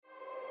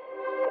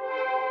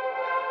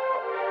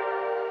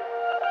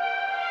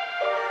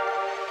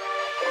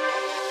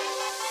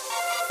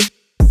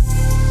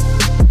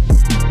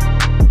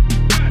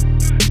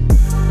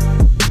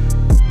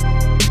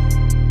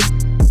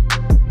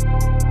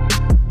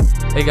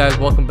Hey guys,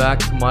 welcome back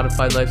to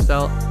Modified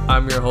Lifestyle.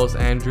 I'm your host,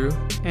 Andrew.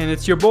 And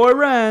it's your boy,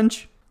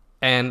 Ranch.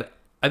 And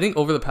I think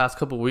over the past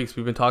couple of weeks,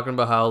 we've been talking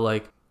about how,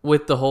 like,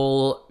 with the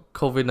whole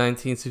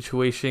COVID-19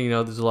 situation,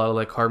 there's a lot of,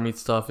 like, car meet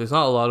stuff. There's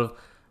not a lot of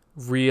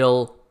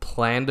real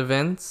planned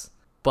events.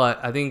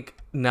 But I think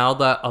now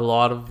that a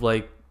lot of,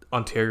 like,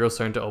 Ontario's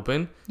starting to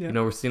open,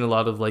 we're seeing a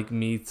lot of, like,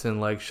 meets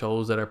and, like,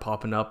 shows that are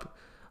popping up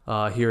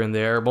here and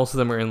there. Most of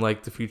them are in,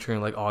 like, the future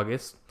in, like,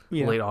 August,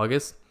 late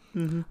August.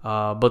 Mm-hmm.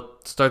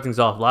 But to start things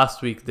off,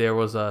 last week there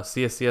was a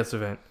CSCS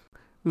event.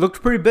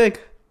 Looked pretty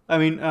big. I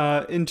mean,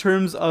 in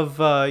terms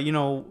of,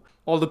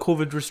 all the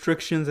COVID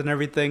restrictions and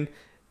everything,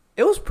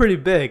 it was pretty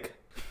big.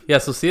 Yeah,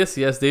 so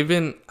CSCS, they've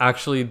been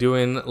actually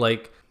doing,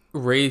 like,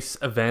 race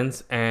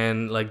events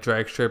and, like,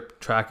 drag strip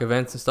track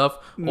events and stuff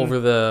over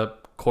the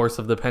course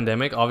of the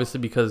pandemic.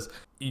 Obviously, because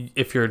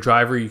if you're a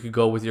driver, you could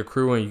go with your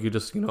crew and you could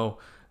just,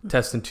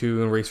 test in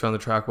two and race around the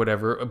track,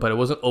 whatever, but it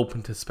wasn't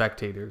open to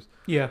spectators.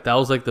 Yeah. That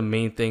was like the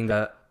main thing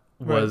that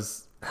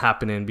was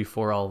happening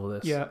before all of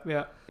this.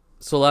 Yeah.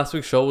 So last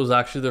week's show was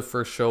actually their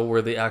first show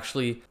where they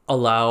actually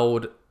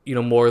allowed,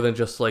 more than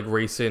just like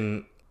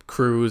racing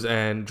crews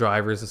and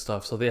drivers and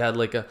stuff. So they had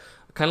like a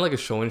kind of like a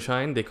show and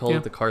shine. They called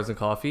it the Cars and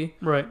Coffee.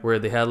 Right. Where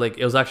they had like,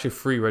 it was actually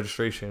free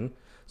registration.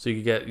 So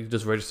you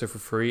just register for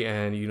free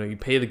and, you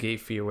pay the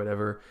gate fee or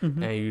whatever.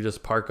 Mm-hmm. And you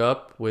just park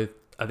up with,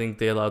 I think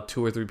they allowed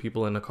 2 or 3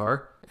 people in a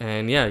car.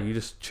 And yeah, you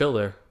just chill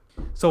there.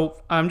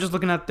 So I'm just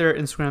looking at their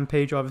Instagram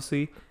page,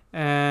 obviously,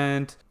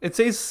 and it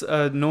says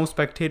no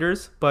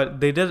spectators, but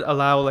they did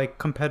allow like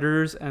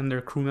competitors and their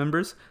crew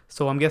members.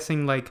 So I'm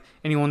guessing like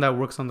anyone that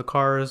works on the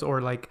cars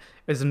or like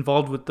is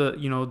involved with the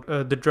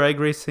the drag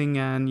racing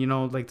and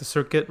like the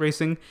circuit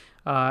racing.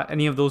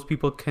 Any of those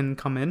people can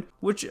come in,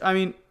 which I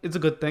mean, it's a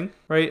good thing,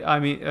 right? I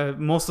mean,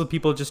 most of the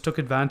people just took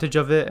advantage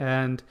of it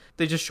and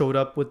they just showed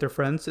up with their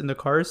friends in the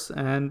cars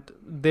and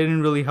they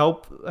didn't really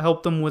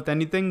help them with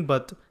anything.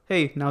 But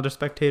hey, now they're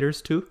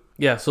spectators too.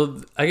 Yeah,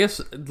 so I guess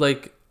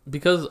like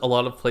because a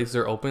lot of places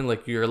are open,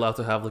 like you're allowed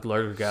to have like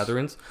larger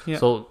gatherings. Yeah.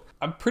 So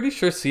I'm pretty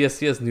sure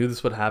CSCS knew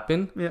this would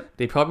happen. Yeah.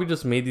 They probably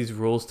just made these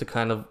rules to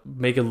kind of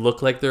make it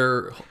look like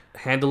they're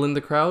handling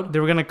the crowd. They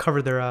were going to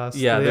cover their ass.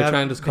 Yeah, they're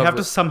trying to just cover. They have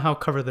to somehow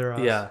cover their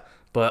ass. Yeah,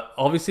 but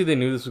obviously they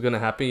knew this was going to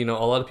happen.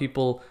 A lot of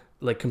people,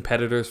 like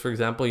competitors, for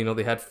example,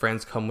 they had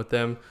friends come with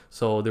them.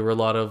 So there were a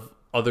lot of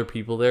other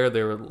people there.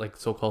 They were like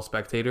so-called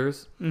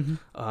spectators,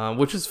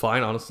 which is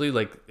fine, honestly.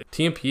 Like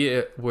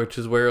TMP, which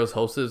is where it was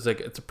hosted, is like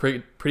it's a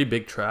pretty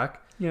big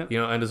track. Yeah.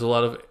 And there's a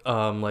lot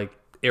of like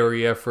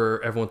area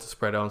for everyone to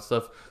spread out and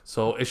stuff,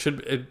 so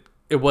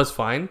it was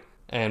fine.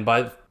 And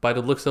by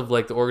the looks of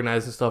like the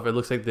organizing stuff, it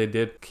looks like they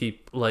did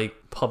keep like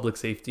public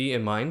safety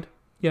in mind.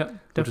 Yeah,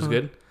 definitely. Which is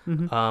good.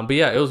 Mm-hmm. But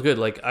yeah, it was good.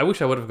 Like I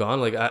wish I would have gone.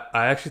 Like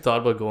I actually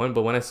thought about going,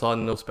 but when I saw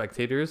no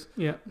spectators,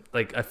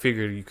 like I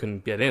figured you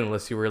couldn't get in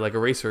unless you were like a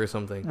racer or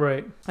something.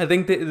 Right. I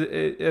think that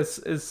it's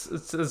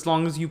as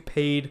long as you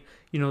paid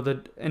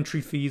the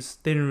entry fees,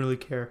 they didn't really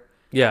care.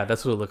 Yeah,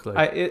 that's what it looked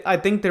like. I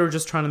think they were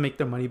just trying to make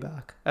their money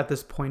back at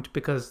this point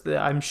because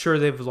I'm sure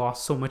they've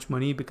lost so much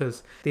money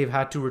because they've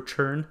had to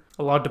return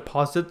a lot of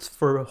deposits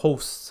for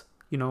hosts,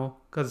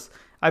 because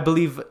I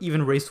believe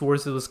even Race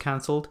Wars was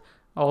canceled.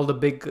 All the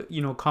big,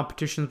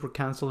 competitions were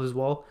canceled as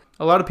well.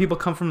 A lot of people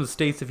come from the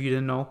States, if you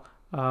didn't know,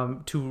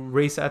 to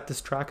race at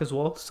this track as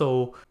well.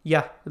 So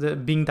yeah,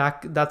 being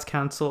that's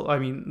canceled, I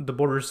mean the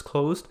border's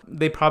closed,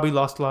 they probably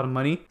lost a lot of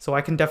money. So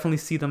I can definitely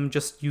see them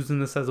just using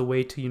this as a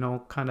way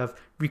to kind of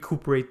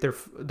recuperate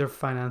their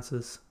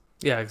finances.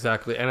 Yeah,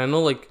 exactly. And I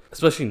know, like,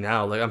 especially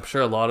now, like, I'm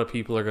sure a lot of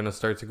people are going to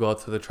start to go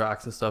out to the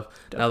tracks and stuff.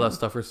 Definitely. Now that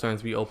stuff is starting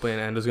to be open,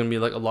 and there's going to be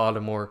like a lot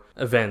of more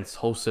events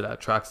hosted at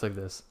tracks like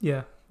this.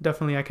 Yeah.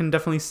 Definitely. I can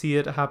definitely see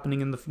it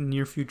happening in the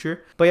near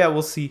future. But yeah,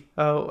 we'll see.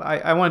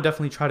 I want to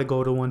definitely try to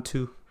go to one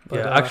too. But,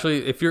 yeah,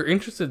 actually, if you're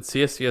interested in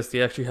CSCS,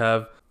 they actually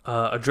have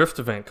a drift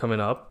event coming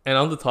up. And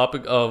on the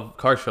topic of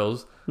car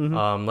shows,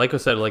 like I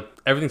said, like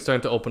everything's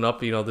starting to open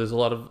up. There's a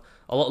lot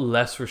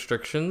less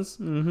restrictions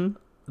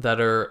that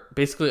are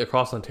basically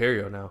across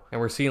Ontario now. And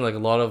we're seeing like a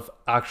lot of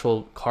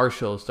actual car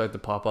shows start to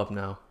pop up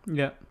now.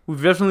 Yeah,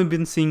 we've definitely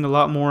been seeing a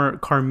lot more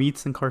car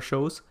meets and car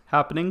shows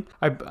happening.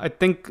 I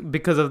think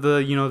because of the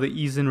the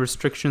ease in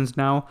restrictions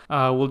now,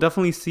 we'll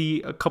definitely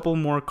see a couple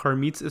more car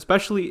meets,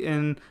 especially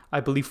in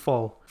I believe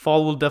fall.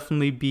 Fall will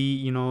definitely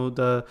be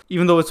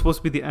even though it's supposed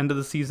to be the end of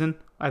the season,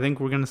 I think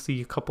we're gonna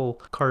see a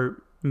couple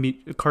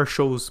car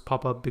shows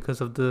pop up because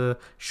of the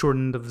short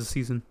end of the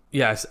season.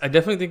 Yes, I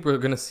definitely think we're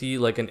gonna see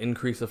like an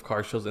increase of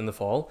car shows in the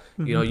fall.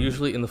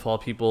 Usually in the fall,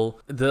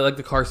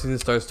 the car season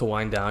starts to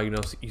wind down.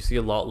 You see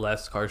a lot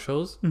less car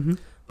shows.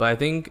 But I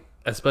think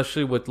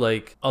especially with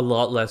like a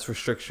lot less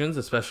restrictions,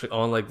 especially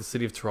on like the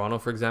city of Toronto,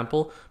 for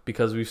example,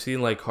 because we've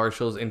seen like car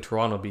shows in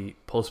Toronto be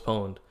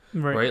postponed.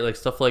 Right? Like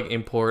stuff like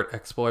Import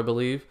Expo, I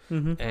believe,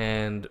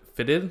 and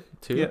Fitted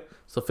too. Yeah.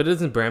 So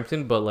Fitted's in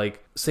Brampton, but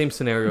like same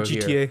scenario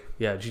GTA. here.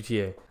 Yeah,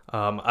 GTA.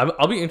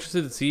 I'll be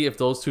interested to see if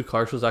those two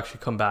car shows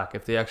actually come back.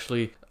 If they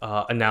actually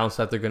announce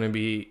that they're going to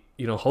be,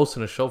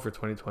 hosting a show for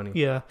 2020.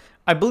 Yeah.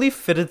 I believe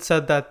Fitted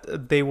said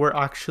that they were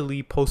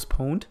actually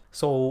postponed.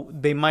 So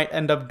they might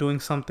end up doing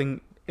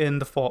something in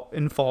the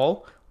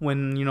fall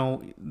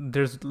when,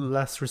 there's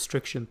less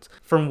restrictions.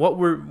 From what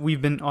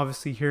we've been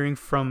obviously hearing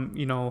from,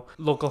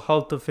 local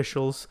health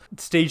officials,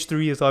 stage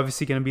 3 is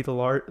obviously going to be the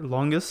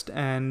longest.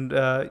 And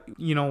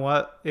you know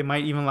what? It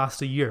might even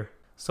last a year.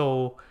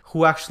 So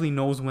who actually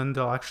knows when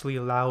they'll actually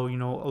allow,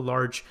 a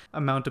large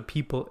amount of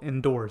people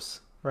indoors,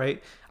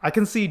 right? I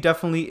can see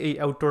definitely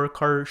a outdoor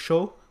car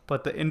show,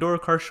 but the indoor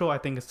car show, I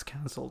think it's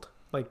canceled.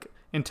 Like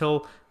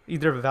until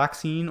either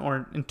vaccine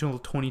or until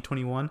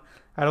 2021,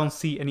 I don't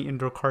see any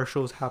indoor car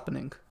shows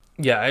happening.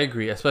 Yeah, I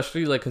agree.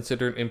 Especially like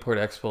considering Import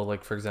Expo,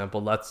 like for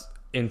example, that's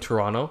in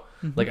Toronto,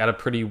 like at a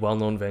pretty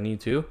well-known venue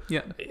too.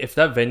 Yeah. If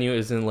that venue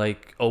isn't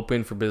like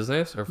open for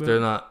business, or if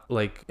they're not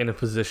like in a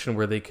position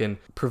where they can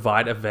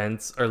provide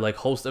events or like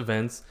host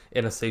events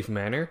in a safe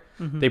manner,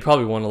 they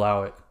probably won't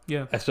allow it.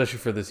 Yeah. Especially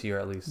for this year,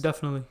 at least.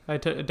 Definitely. I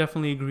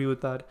definitely agree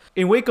with that.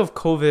 In wake of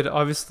COVID,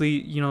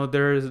 obviously,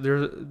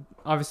 there's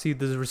obviously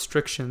there's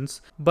restrictions,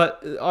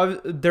 but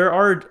there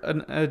are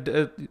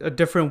a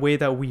different way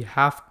that we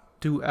have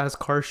to, as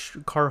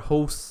car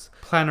hosts,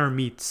 plan our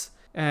meets.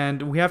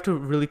 And we have to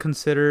really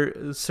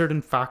consider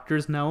certain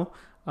factors now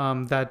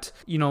that,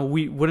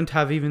 we wouldn't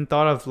have even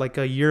thought of like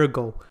a year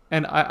ago.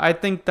 And I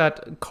think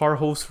that car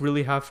hosts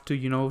really have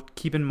to,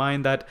 keep in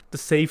mind that the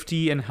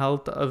safety and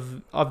health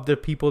of the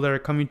people that are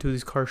coming to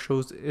these car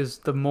shows is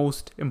the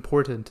most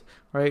important,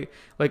 right?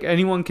 Like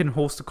anyone can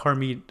host a car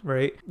meet,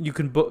 right? You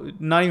can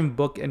not even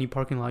book any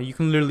parking lot. You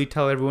can literally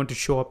tell everyone to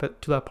show up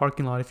to that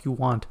parking lot if you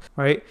want,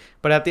 right?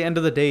 But at the end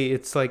of the day,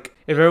 it's like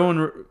if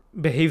everyone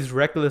behaves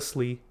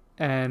recklessly,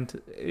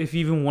 and if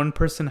even one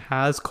person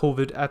has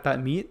COVID at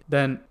that meet,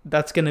 then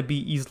that's going to be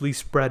easily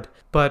spread.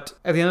 But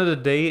at the end of the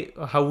day,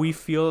 how we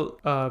feel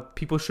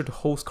people should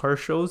host car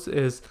shows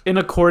is in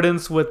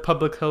accordance with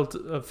public health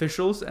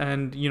officials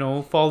and,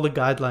 follow the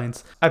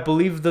guidelines. I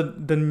believe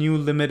the new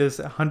limit is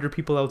 100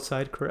 people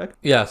outside, correct?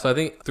 Yeah, so I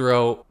think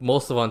throughout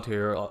most of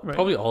Ontario,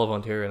 probably all of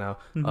Ontario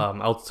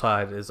now,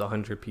 outside is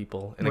 100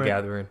 people in a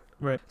gathering.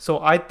 Right. So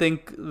I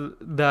think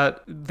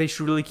that they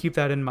should really keep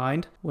that in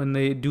mind when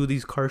they do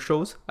these car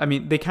shows. I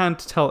mean, they can't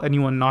tell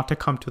anyone not to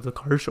come to the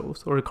car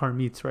shows or car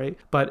meets, right?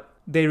 But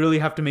they really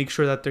have to make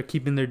sure that they're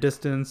keeping their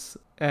distance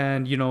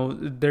and,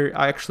 they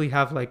actually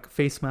have like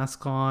face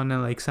masks on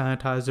and like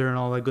sanitizer and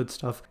all that good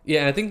stuff. Yeah,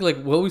 and I think like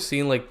what we've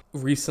seen like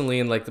recently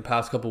in like the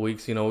past couple of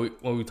weeks,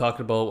 when we talked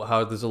about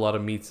how there's a lot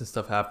of meets and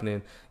stuff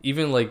happening,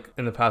 even like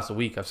in the past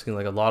week, I've seen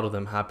like a lot of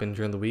them happen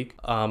during the week.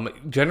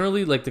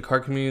 Generally, like the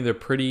car community, they're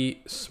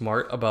pretty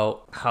smart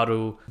about how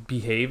to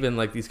behave in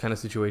like these kind of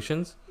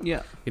situations.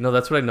 Yeah.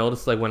 That's what I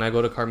noticed like when I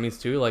go to car meets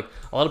too. Like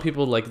a lot of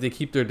people, like they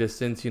keep their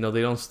distance, they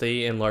don't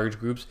stay in large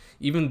groups,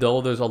 even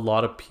though there's a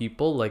lot of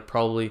people, like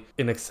probably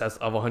in excess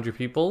of 100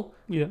 people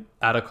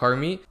at a car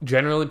meet.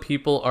 Generally,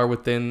 people are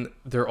within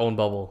their own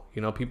bubble.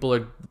 People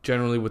are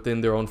generally within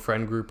their own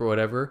friend group or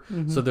whatever.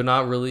 So they're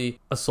not really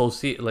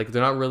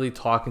they're not really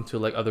talking to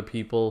like other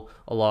people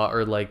a lot,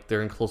 or like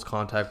they're in close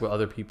contact with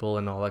other people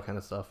and all that kind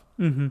of stuff.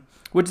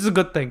 Which is a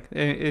good thing.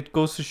 It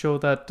goes to show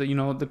that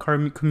the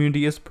car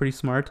community is pretty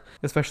smart,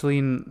 especially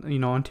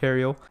in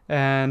Ontario,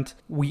 and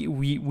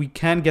we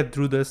can get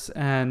through this.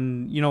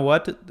 And you know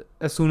what?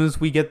 As soon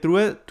as we get through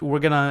it, we're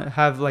gonna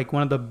have like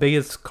one of the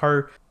biggest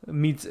car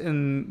meets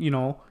in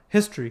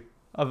history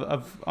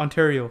of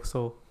Ontario.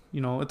 So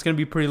it's gonna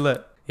be pretty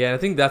lit. Yeah, I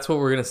think that's what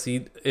we're gonna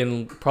see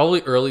in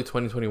probably early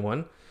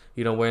 2021.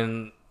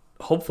 When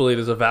hopefully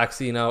there's a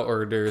vaccine out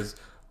or there's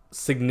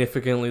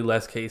significantly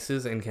less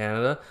cases in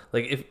Canada.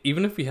 Like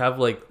even if we have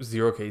like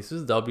 0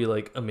 cases, that'll be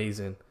like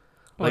amazing.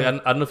 Like I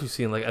don't know if you've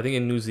seen, like I think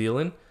in New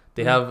Zealand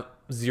they have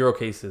 0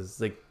 cases,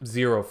 like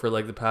 0 for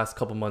like the past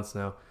couple months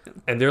now,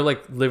 and they're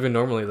like living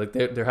normally. Like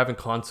they're having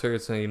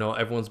concerts and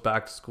everyone's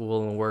back to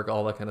school and work,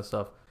 all that kind of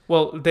stuff.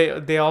 Well,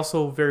 they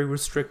also very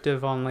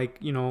restrictive on like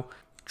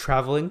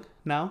traveling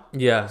now.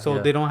 Yeah. So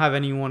they don't have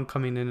anyone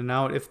coming in and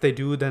out. If they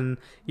do, then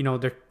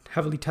they're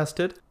heavily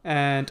tested,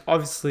 and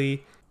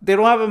obviously they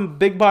don't have a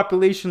big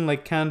population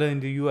like Canada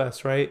and the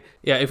US, right?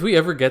 Yeah, if we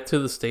ever get to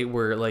the state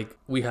where like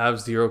we have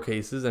 0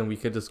 cases and we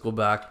could just go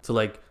back to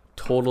like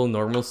total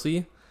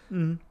normalcy,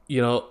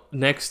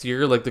 next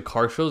year like the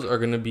car shows are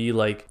gonna be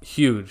like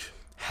huge.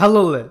 Hella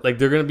lit. Like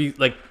they're gonna be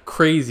like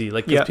crazy.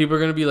 Like because people are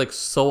gonna be like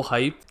so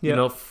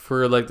hyped,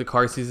 for like the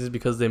car seasons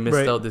because they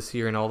missed out this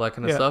year and all that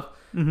kind of stuff.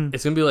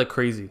 It's gonna be like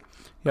crazy.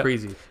 Yep.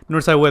 Crazy.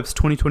 Northside Webs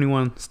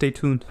 2021. Stay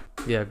tuned.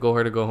 Yeah, go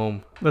hard or go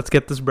home. Let's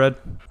get this bread.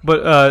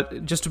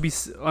 But just to be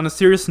on a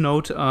serious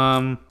note,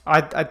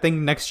 I think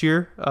next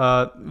year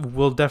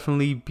will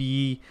definitely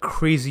be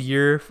crazy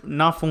year,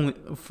 not only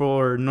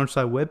for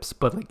Northside Webs,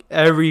 but like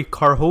every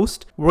car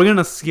host. We're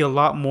gonna see a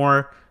lot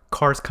more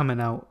cars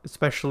coming out,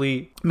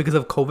 especially because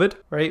of COVID,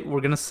 right? We're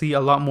gonna see a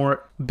lot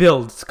more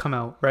builds come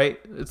out, right?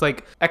 It's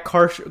like at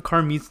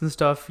car meets and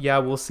stuff. Yeah,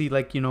 we'll see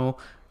like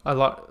a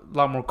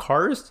lot more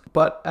cars,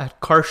 but at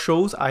car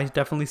shows I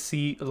definitely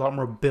see a lot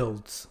more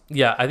builds.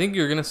 Yeah, I think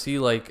you're gonna see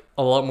like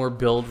a lot more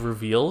build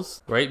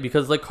reveals, right?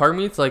 Because like car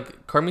meets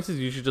is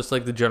usually just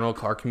like the general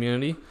car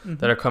community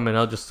that are coming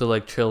out just to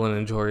like chill and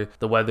enjoy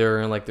the weather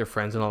and like their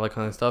friends and all that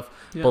kind of stuff.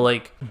 Yeah. But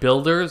like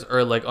builders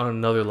are like on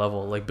another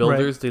level. Like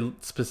builders, they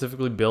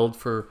specifically build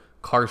for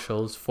car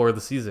shows for the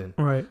season,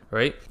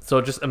 right? So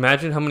just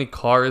imagine how many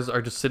cars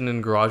are just sitting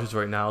in garages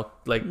right now,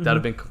 like that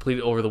have been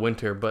completed over the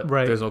winter, but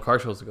there's no ar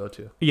shows to go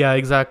to. Yeah,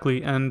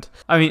 exactly. And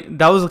I mean,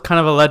 that was kind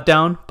of a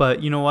letdown,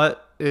 but you know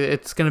what,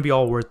 it's gonna be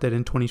all worth it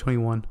in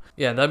 2021.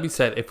 Yeah, that being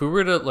said, if we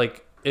were to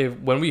like, if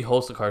when we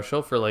host a car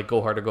show for like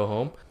Go Hard or Go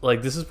Home,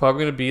 like this is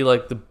probably gonna be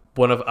like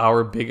one of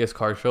our biggest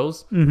car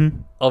shows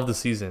of the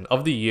season,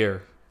 of the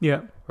year.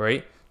 Yeah,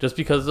 right, just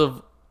because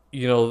of,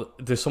 you know,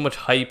 there's so much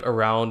hype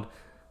around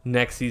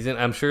next season.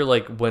 I'm sure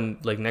like when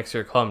like next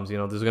year comes, you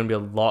know, there's gonna be a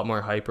lot more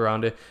hype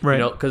around it, you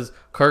know, because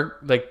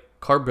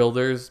car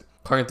builders,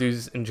 car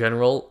enthusiasts in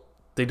general,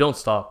 they don't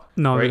stop.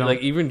 No, right? They don't.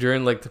 Like even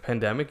during like the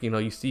pandemic, you know,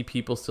 you see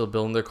people still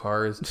building their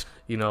cars,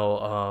 you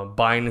know,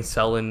 buying and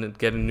selling,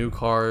 getting new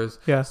cars,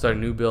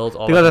 starting new builds.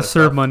 All they gotta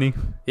serve money.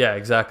 Yeah,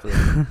 exactly.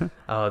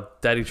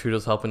 Daddy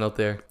Trudeau's helping out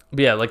there.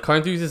 But yeah, like car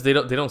enthusiasts, they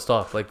don't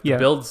stop. Like the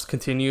builds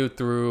continue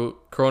through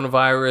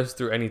coronavirus,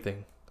 through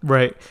anything.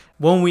 Right.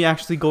 When we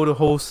actually go to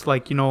host,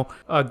 like, you know,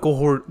 Go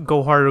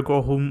Hard or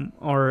Go Home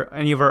or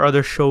any of our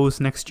other shows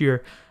next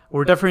year,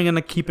 we're definitely going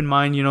to keep in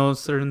mind, you know,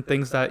 certain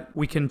things that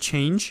we can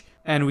change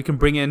and we can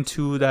bring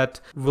into that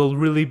will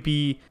really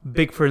be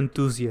big for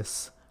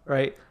enthusiasts,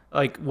 right?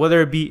 Like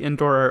whether it be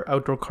indoor or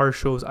outdoor car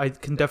shows, I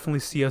can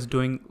definitely see us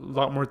doing a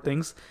lot more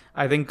things.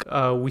 I think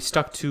we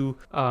stuck to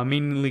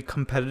mainly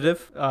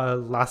competitive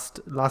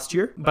last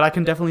year, but I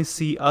can definitely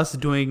see us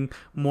doing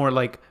more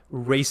like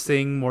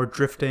racing, more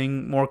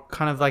drifting, more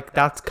kind of like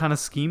that kind of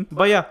scheme.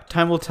 But yeah,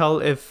 time will tell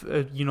if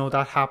you know,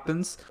 that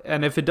happens,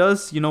 and if it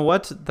does, you know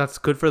what, that's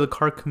good for the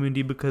car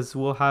community because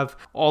we'll have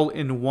all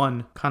in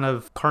one kind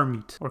of car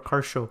meet or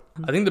car show.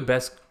 I think the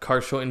best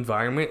car show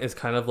environment is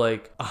kind of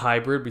like a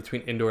hybrid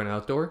between indoor and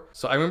outdoor.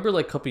 So I remember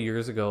like a couple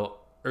years ago,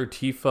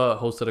 Urtifa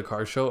hosted a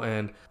car show,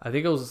 and I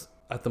think it was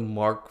at the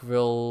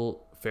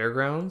Markville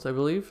Fairgrounds, I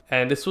believe.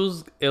 And it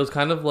was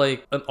kind of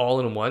like an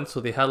all-in-one. So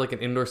they had like an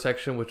indoor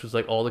section, which was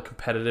like all the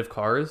competitive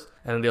cars,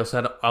 and they also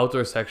had an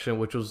outdoor section,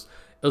 which was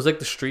like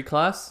the street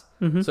class.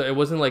 So it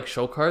wasn't like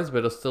show cars, but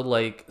it was still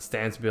like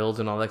stance builds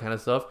and all that kind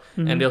of stuff.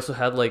 And they also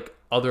had like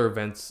other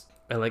events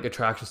and like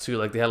attractions too.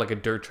 Like they had like a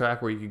dirt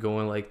track where you could go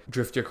and like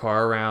drift your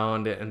car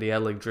around, and they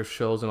had like drift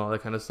shows and all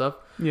that kind of stuff.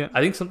 Yeah,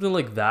 I think something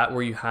like that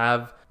where you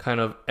have kind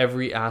of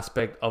every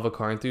aspect of a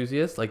car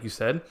enthusiast, like you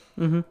said,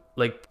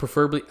 like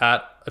preferably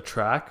at a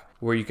track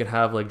where you can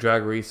have like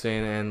drag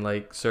racing and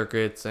like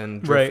circuits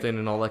and drifting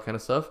and all that kind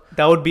of stuff.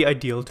 That would be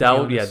ideal. That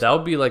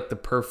would be like the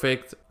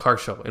perfect car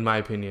show in my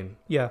opinion.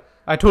 Yeah,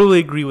 I totally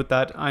agree with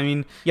that. I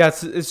mean, yeah,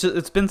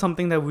 it's been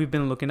something that we've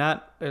been looking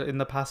at in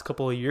the past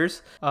couple of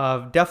years.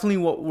 Definitely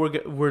what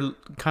we're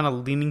kind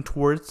of leaning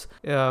towards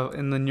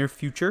in the near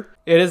future.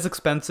 It is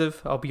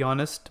expensive, I'll be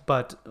honest,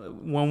 but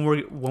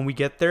when we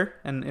get there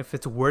and if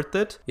it's worth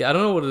it. Yeah, I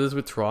don't know what it is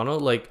with Toronto.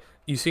 Like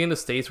you see in the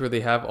States where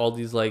they have all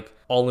these like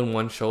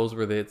all-in-one shows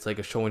where it's like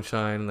a show and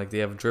shine, like they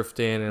have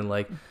drifting and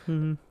like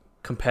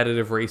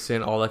competitive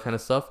racing, all that kind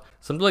of stuff.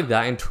 Something like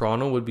that in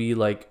Toronto would be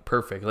like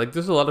perfect. Like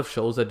there's a lot of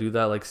shows that do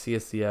that, like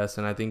CSCS,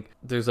 and I think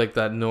there's like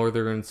that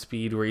Northern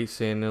Speed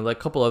Racing and like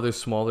a couple other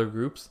smaller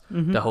groups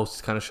that host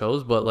these kind of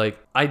shows. But like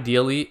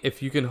ideally,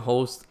 if you can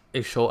host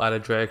a show at a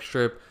drag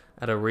strip,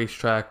 at a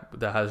racetrack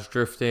that has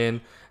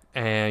drifting,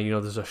 and you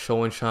know there's a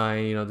show and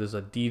shine, you know there's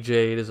a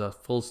DJ, there's a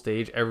full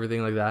stage,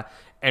 everything like that,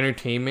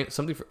 entertainment,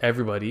 something for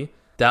everybody.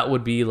 That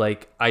would be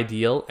like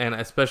ideal. And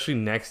especially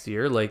next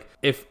year, like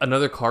if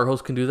another car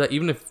host can do that,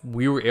 even if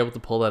we were able to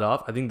pull that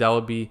off, I think that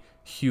would be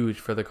huge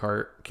for the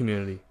car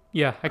community.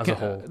 Yeah, as a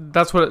whole.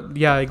 That's what.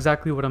 Yeah,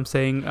 exactly what I'm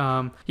saying.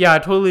 Yeah, I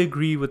totally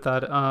agree with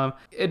that.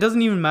 It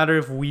doesn't even matter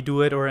if we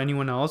do it or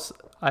anyone else.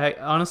 I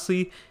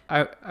honestly,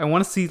 I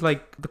want to see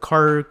like the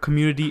car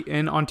community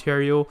in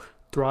Ontario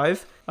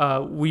thrive.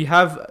 We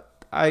have,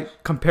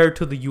 compared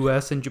to the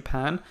US and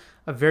Japan,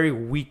 a very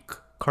weak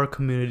car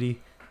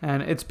community.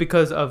 And it's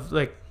because of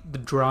like the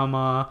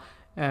drama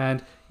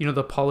and, you know,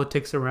 the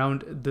politics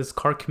around this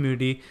car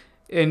community.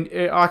 And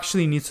it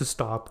actually needs to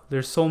stop.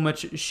 There's so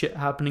much shit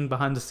happening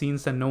behind the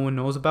scenes that no one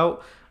knows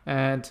about.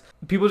 And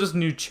people just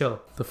need to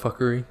chill. The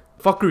fuckery.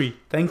 Fuckery.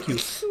 Thank you.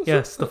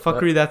 Yes, the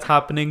fuckery that's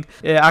happening.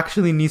 It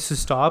actually needs to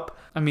stop.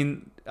 I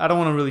mean, I don't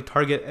want to really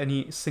target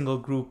any single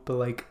group, but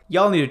like,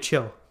 y'all need to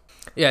chill.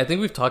 Yeah, I think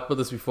we've talked about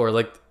this before.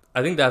 Like,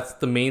 I think that's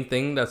the main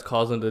thing that's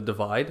causing the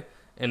divide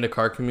in the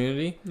car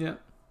community. Yeah.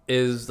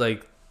 Is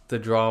like the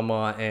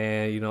drama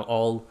and, you know,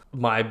 all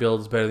my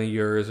build's better than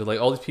yours, or like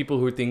all these people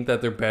who think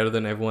that they're better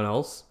than everyone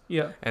else.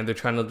 Yeah. And they're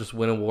trying to just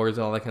win awards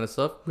and all that kind of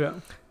stuff. Yeah.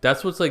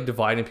 That's what's like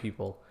dividing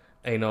people.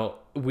 And, you know,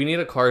 we need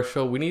a car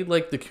show. We need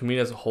like the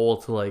community as a whole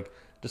to like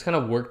just kind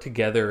of work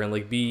together and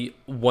like be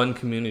one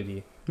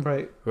community.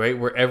 Right. right?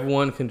 Where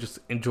everyone can just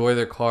enjoy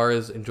their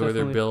cars, enjoy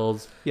Definitely. their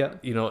builds, Yeah,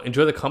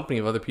 enjoy the company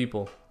of other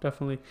people.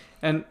 definitely.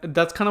 And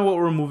that's kind of what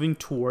we're moving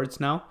towards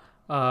now.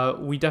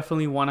 We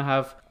definitely want to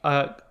have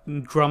a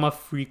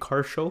drama-free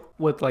car show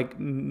with like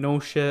no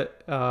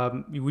shit.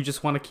 We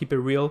just want to keep it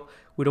real.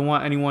 We don't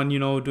want anyone,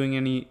 doing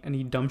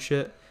any dumb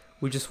shit.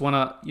 We just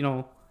want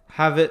to,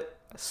 have it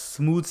a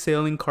smooth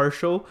sailing car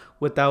show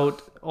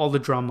without all the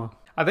drama.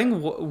 I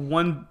think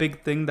one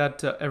big thing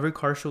that every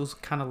car show is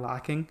kind of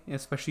lacking,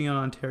 especially in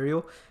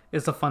Ontario,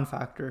 is the fun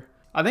factor.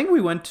 I think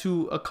we went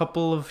to a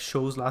couple of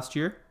shows last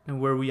year and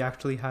where we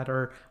actually had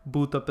our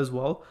booth up as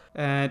well.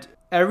 And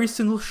every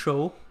single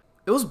show,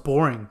 it was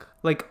boring.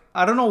 Like,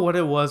 I don't know what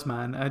it was,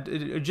 man.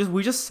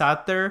 We just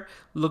sat there,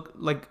 we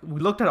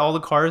looked at all the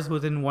cars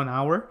within 1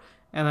 hour.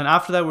 And then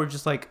after that, we're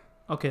just like,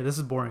 okay, this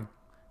is boring.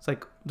 It's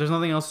like, there's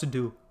nothing else to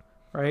do,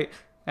 right?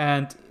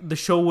 And the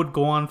show would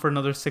go on for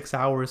another 6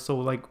 hours. So,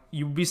 like,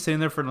 you'd be sitting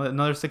there for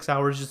another 6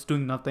 hours just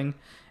doing nothing.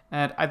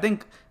 And I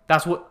think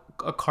that's what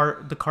the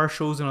car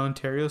shows in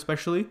Ontario,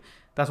 especially,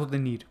 that's what they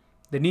need.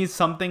 They need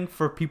something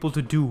for people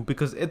to do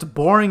because it's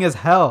boring as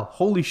hell.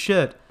 Holy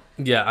shit.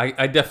 Yeah,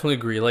 I definitely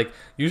agree. Like,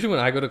 usually when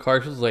I go to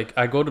car shows, like,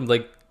 I go to,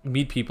 like,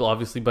 meet people,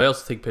 obviously, but I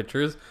also take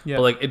pictures. Yeah.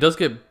 But, like, it does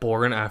get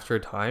boring after a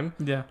time.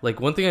 Yeah.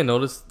 Like, one thing I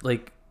noticed,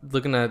 like,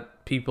 looking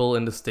at people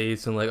in the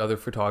States and, like, other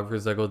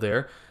photographers that go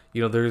there,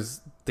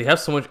 they have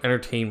so much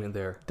entertainment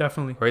there.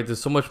 Definitely. Right?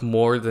 There's so much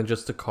more than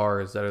just the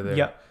cars that are there.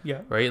 Yeah.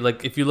 Yeah. Right?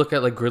 Like, if you look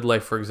at, like, Grid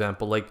Life, for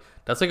example, like,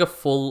 that's, like, a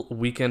full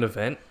weekend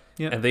event.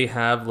 Yeah. And they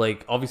have,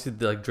 like, obviously,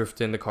 like, Drift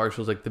In, the car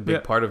shows, like, the big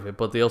Yeah. part of it.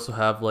 But they also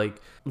have, like,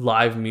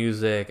 live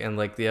music and,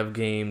 like, they have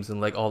games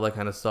and, like, all that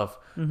kind of stuff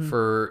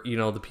for,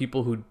 the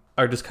people who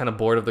are just kind of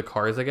bored of the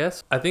cars, I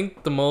guess. I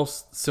think the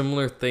most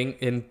similar thing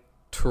in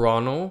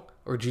Toronto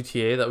or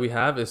GTA that we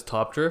have is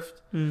Top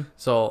Drift.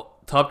 So,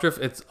 Top Drift,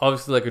 it's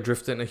obviously, like,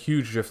 a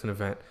huge drifting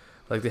event.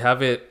 Like, they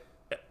have it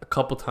a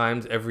couple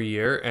times every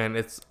year.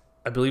 And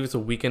I believe it's a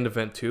weekend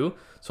event, too.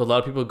 So, a lot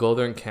of people go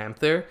there and camp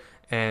there.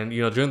 And,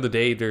 during the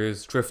day,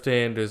 there's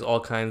drifting, there's all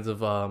kinds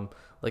of,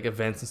 like,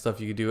 events and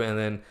stuff you could do. And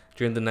then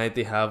during the night,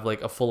 they have,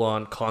 like, a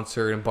full-on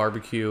concert and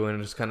barbecue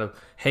and just kind of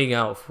hang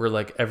out for,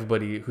 like,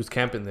 everybody who's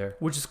camping there.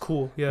 Which is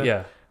cool. Yeah.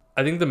 Yeah.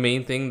 I think the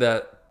main thing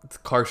that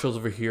car shows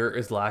over here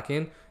is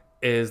lacking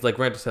is, like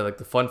Ranta said, like,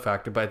 the fun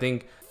factor. But I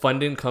think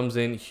funding comes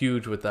in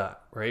huge with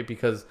that, right?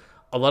 Because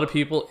a lot of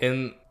people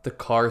in the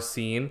car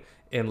scene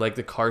and, like,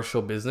 the car show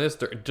business,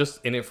 they're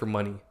just in it for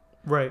money.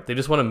 Right. They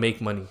just want to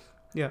make money.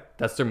 Yeah.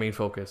 That's their main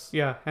focus.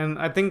 Yeah, and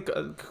I think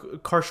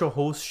car show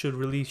hosts should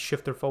really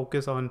shift their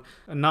focus on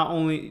not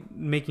only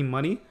making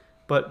money,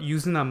 but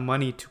using that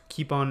money to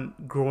keep on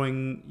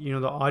growing,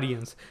 the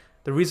audience.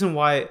 The reason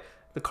why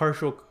the car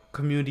show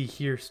community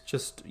here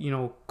just,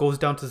 goes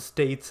down to the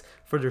States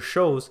for their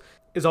shows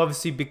is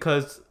obviously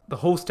because the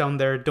hosts down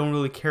there don't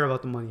really care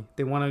about the money.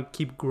 They want to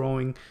keep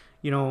growing,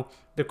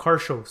 their car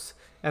shows.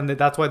 And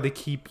that's why they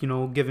keep,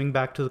 giving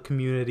back to the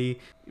community,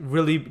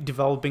 really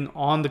developing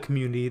on the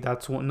community.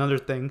 That's another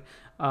thing.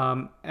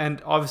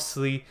 And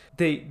obviously,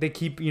 they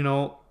keep,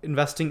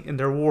 investing in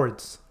their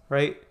wards,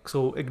 right?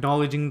 So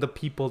acknowledging the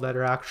people that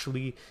are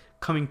actually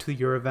coming to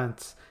your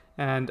events.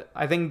 And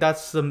I think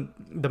that's the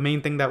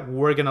main thing that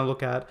we're going to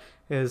look at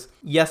is,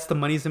 yes, the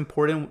money is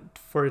important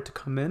for it to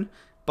come in.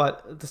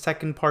 But the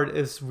second part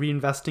is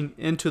reinvesting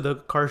into the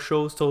car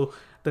show. So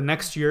the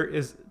next year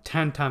is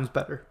 10 times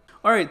better.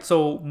 All right,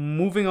 so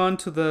moving on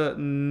to the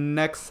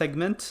next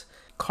segment,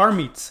 car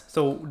meets.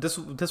 So this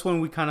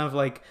one we kind of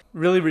like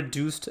really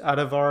reduced out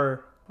of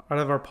our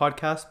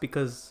podcast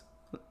because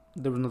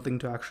there was nothing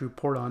to actually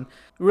report on.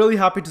 Really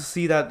happy to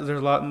see that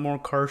there's a lot more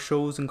car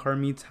shows and car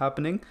meets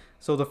happening.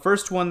 So the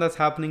first one that's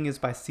happening is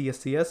by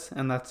CSCS,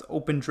 and that's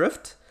Open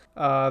Drift.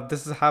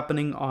 This is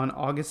happening on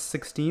August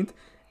 16th,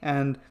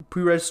 and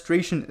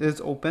pre-registration is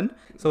open.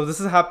 So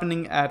this is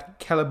happening at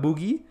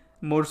Calabugie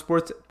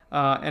Motorsports.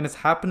 And it's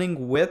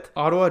happening with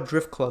Ottawa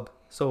Drift Club.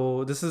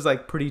 So this is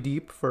like pretty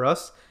deep for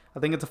us.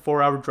 I think it's a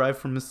 4-hour drive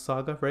from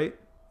Mississauga, right?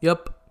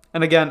 Yep.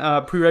 And again,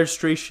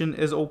 pre-registration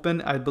is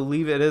open. I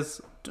believe it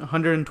is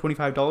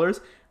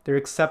 $125. They're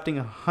accepting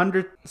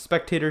 100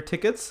 spectator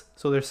tickets.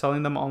 So they're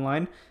selling them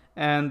online.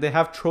 And they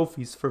have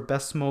trophies for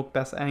best smoke,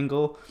 best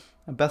angle,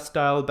 best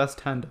style, best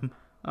tandem.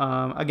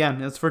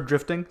 Again, it's for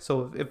drifting.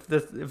 So if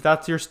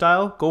that's your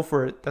style, go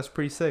for it. That's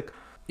pretty sick.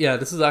 Yeah,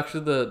 this is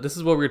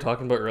what we were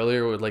talking about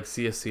earlier with like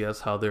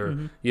CSCS, how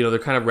they're they're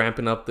kind of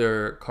ramping up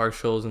their car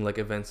shows and like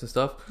events and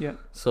stuff. Yeah.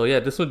 So yeah,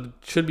 this one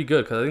should be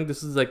good because I think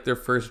this is like their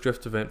first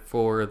drift event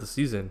for the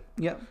season.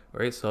 Yeah.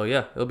 Right. So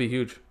yeah, it'll be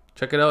huge.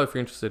 Check it out if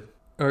you're interested.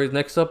 All right.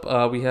 Next up,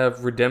 we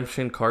have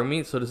Redemption Car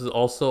Meet. So this is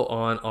also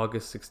on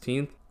August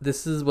 16th.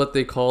 This is what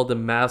they call the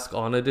Mask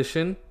On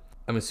Edition.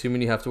 I'm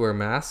assuming you have to wear a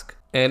mask.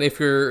 And if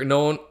you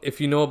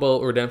know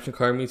about Redemption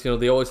Car Meets,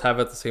 they always have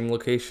it at the same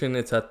location.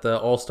 It's at the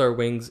All-Star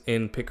Wings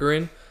in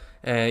Pickering.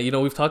 And,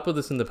 we've talked about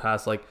this in the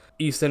past. Like,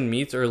 East End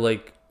meets are,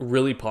 like,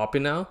 really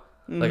popping now.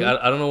 Mm-hmm. Like,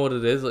 I don't know what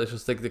it is. It's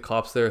just, like, the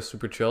cops there are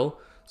super chill.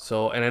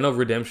 So, and I know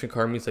Redemption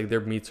Car Meets, like,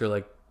 their meets are,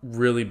 like,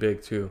 really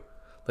big, too.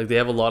 Like they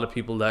have a lot of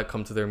people that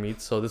come to their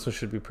meets, so this one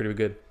should be pretty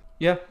good.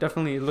 Yeah,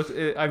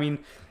 definitely. I mean,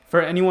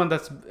 for anyone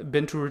that's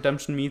been to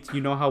redemption meets,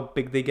 you know how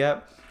big they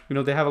get. You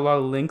know, they have a lot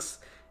of links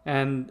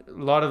and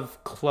a lot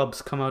of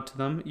clubs come out to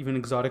them, even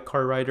exotic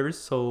car riders.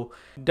 So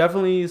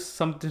definitely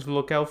something to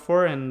look out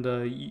for,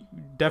 and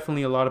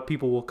definitely a lot of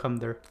people will come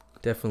there.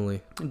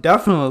 Definitely.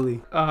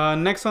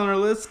 Next on our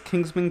list,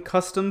 Kingsman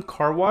Custom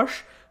Car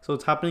Wash. So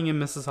it's happening in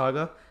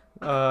Mississauga.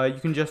 You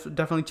can just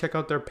definitely check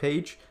out their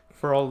page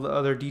for all the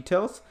other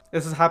details.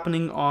 This is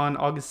happening on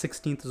August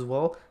 16th as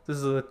well. This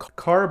is a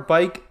car,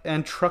 bike,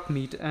 and truck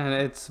meet, and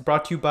it's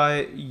brought to you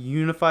by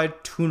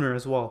Unified Tuner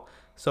as well.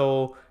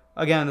 So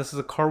again, this is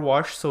a car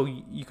wash, so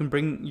you can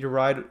bring your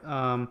ride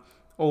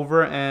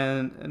over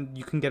and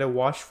you can get a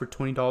wash for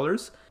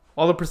 $20.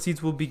 All the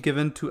proceeds will be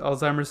given to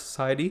Alzheimer's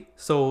Society.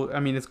 So, I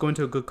mean, it's going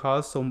to a good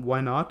cause, so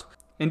why not?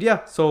 And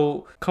yeah,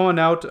 so come on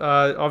out.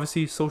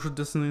 Obviously, social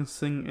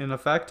distancing in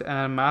effect,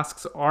 and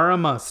masks are a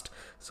must.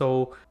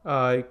 So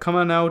come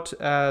on out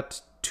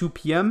at 2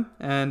 p.m.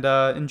 and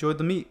enjoy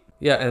the meet.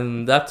 Yeah,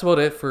 and that's about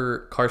it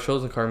for car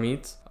shows and car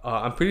meets.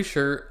 I'm pretty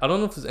sure, I don't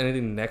know if there's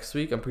anything next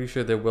week. I'm pretty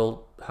sure they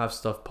will have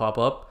stuff pop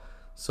up.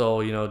 So,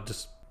 you know,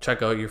 just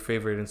check out your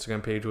favorite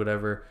Instagram page,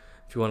 whatever,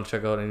 if you want to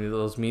check out any of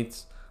those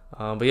meets.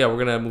 But yeah,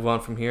 we're going to move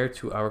on from here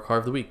to our car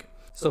of the week.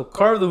 So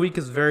car of the week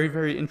is very,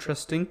 very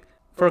interesting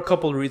for a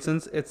couple of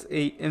reasons. It's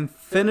a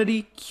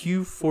Infiniti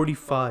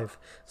Q45.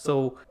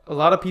 So a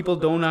lot of people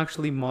don't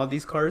actually mod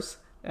these cars,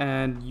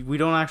 and we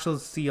don't actually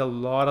see a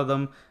lot of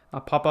them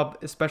pop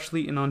up,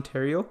 especially in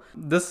Ontario.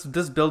 This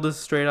build is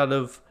straight out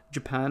of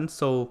Japan,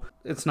 so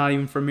it's not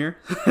even from here.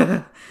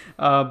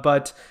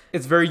 But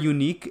it's very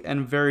unique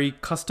and very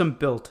custom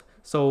built.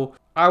 So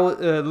a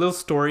little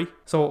story.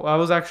 So I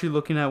was actually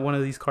looking at one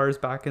of these cars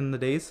back in the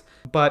days,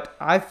 but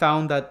I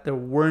found that there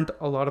weren't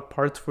a lot of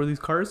parts for these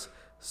cars.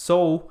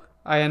 So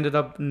I ended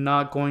up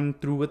not going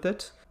through with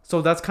it.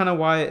 So that's kind of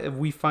why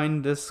we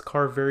find this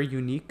car very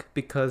unique,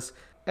 because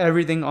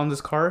everything on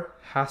this car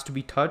has to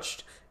be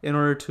touched in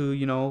order to,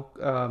 you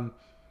know,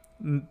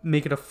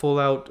 make it a full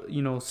out,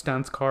 you know,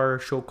 stance car,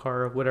 show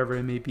car, whatever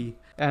it may be.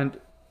 And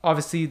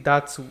obviously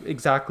that's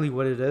exactly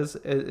what it is.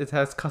 It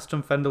has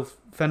custom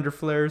fender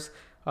flares,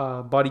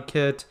 body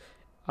kit,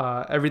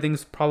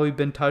 everything's probably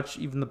been touched,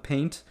 even the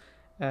paint.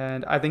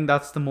 And I think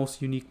that's the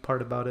most unique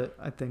part about it,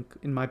 I think,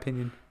 in my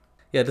opinion.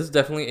 Yeah, this is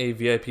definitely a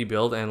VIP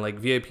build, and like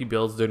VIP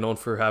builds, they're known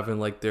for having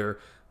like their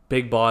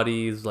big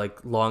bodies, like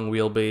long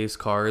wheelbase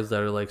cars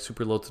that are like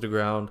super low to the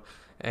ground.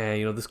 And,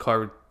 you know, this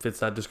car fits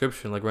that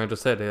description. Like Rancho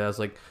said, it has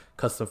like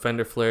custom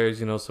fender flares,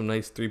 you know, some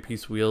nice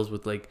 3-piece wheels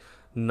with like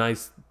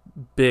nice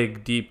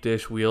big deep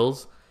dish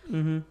wheels.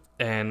 Mm-hmm.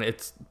 And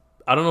it's,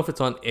 I don't know if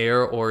it's on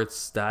air or it's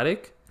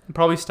static.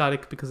 Probably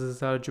static because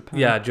it's out of Japan.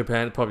 Yeah,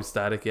 Japan, probably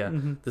static, yeah.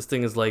 Mm-hmm. This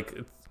thing is like,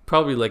 it's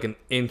probably like an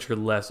inch or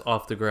less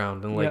off the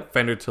ground, and like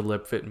fender to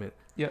lip fitment.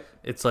 Yeah.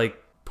 It's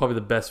like probably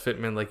the best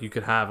fitment like you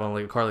could have on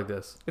like a car like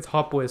this. It's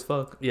hot boy as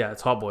fuck. Yeah,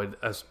 it's hot boy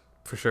as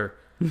for sure.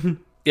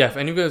 Yeah, if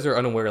any of you guys are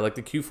unaware, like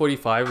the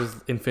Q45 is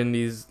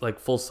Infiniti's like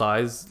full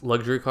size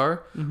luxury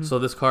car. Mm-hmm. So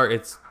this car,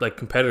 it's like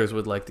competitors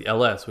with like the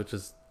LS, which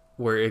is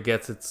where it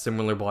gets its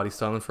similar body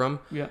styling from.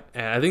 Yeah.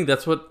 And I think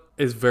that's what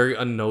is very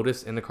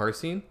unnoticed in the car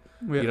scene.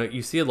 Yeah. You know,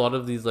 you see a lot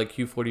of these like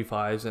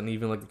Q45s and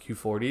even like the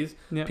Q40s.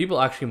 Yeah. People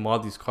actually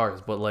mod these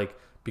cars, but like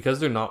because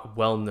they're not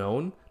well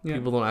known, Yeah.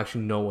 people don't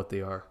actually know what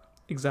they are.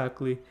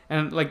 Exactly.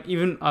 And like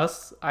even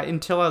us,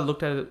 until I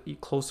looked at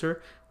it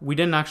closer, we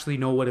didn't actually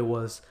know what it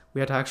was.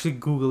 We had to actually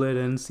Google it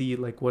and see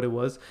like what it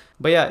was.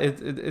 But yeah,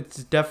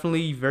 it's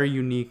definitely very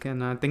unique,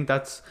 and I think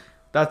that's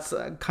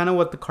kind of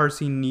what the car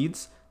scene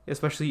needs,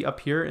 especially up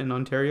here in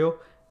Ontario.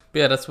 But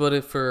yeah, that's about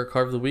it for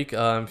Car of the Week.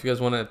 If you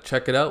guys want to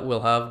check it out,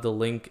 we'll have the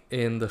link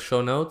in the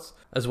show notes,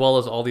 as well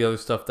as all the other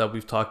stuff that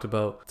we've talked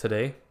about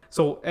today.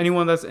 So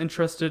anyone that's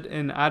interested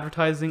in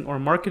advertising or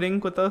marketing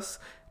with us,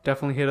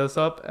 definitely hit us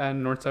up at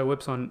Northside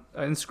Whips on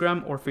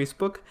Instagram or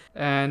Facebook,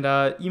 and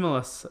email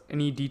us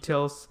any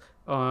details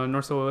on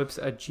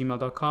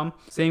northsidewhips@gmail.com.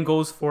 Same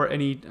goes for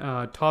any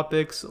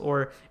topics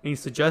or any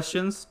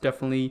suggestions.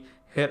 Definitely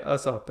hit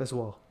us up as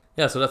well.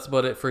 Yeah, so that's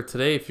about it for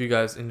today. If you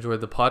guys enjoyed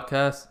the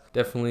podcast,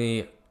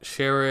 definitely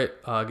share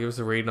it. Give us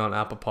a rating on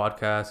Apple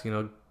Podcasts. You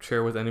know,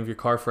 share with any of your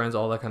car friends,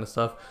 all that kind of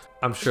stuff.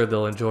 I'm sure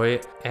they'll enjoy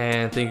it.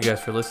 And thank you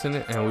guys for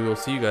listening, and we will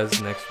see you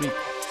guys next week.